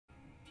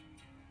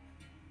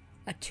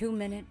A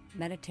 2-minute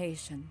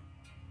meditation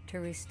to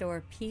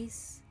restore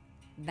peace,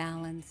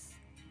 balance,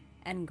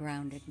 and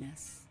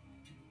groundedness.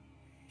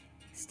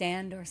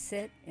 Stand or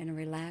sit in a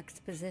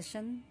relaxed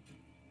position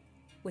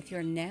with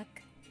your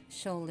neck,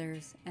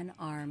 shoulders, and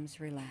arms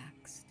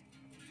relaxed.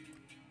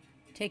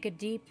 Take a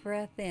deep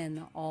breath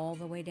in all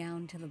the way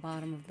down to the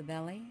bottom of the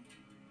belly,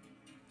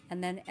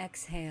 and then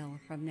exhale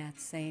from that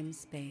same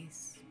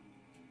space.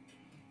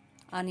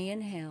 On the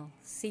inhale,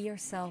 see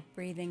yourself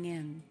breathing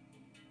in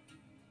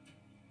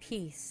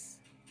peace,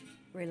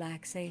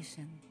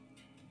 relaxation,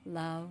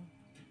 love,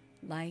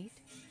 light,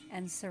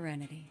 and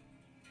serenity.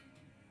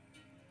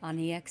 On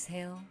the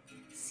exhale,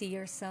 see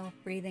yourself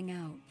breathing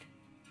out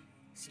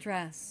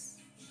stress,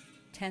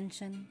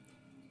 tension,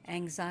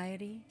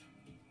 anxiety,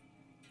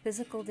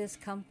 physical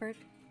discomfort,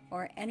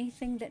 or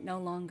anything that no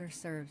longer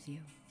serves you.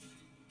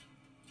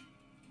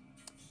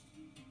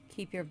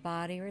 Keep your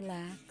body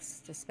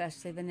relaxed,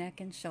 especially the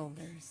neck and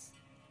shoulders,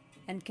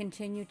 and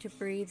continue to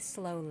breathe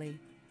slowly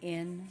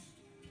in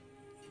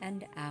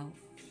and out,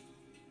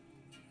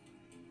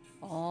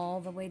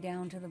 all the way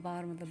down to the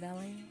bottom of the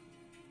belly,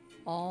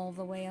 all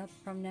the way up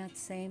from that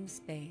same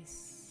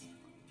space.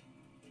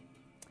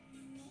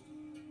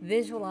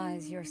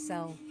 Visualize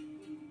yourself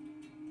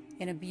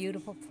in a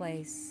beautiful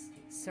place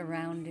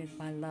surrounded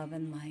by love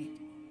and light.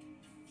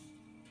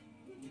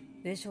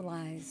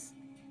 Visualize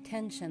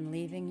tension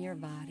leaving your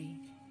body,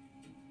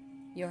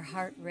 your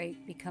heart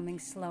rate becoming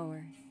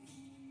slower,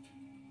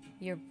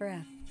 your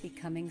breath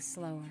becoming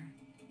slower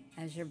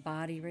as your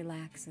body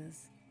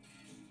relaxes,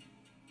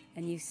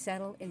 and you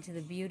settle into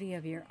the beauty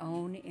of your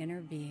own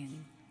inner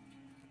being.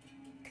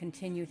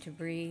 Continue to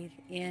breathe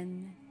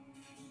in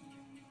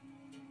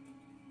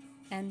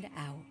and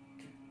out,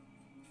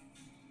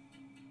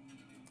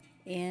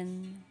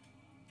 in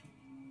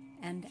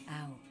and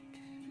out.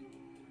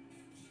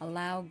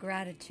 Allow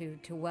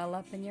gratitude to well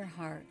up in your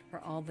heart for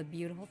all the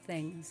beautiful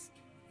things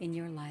in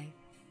your life.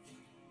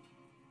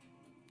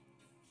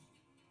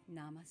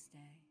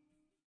 Namaste.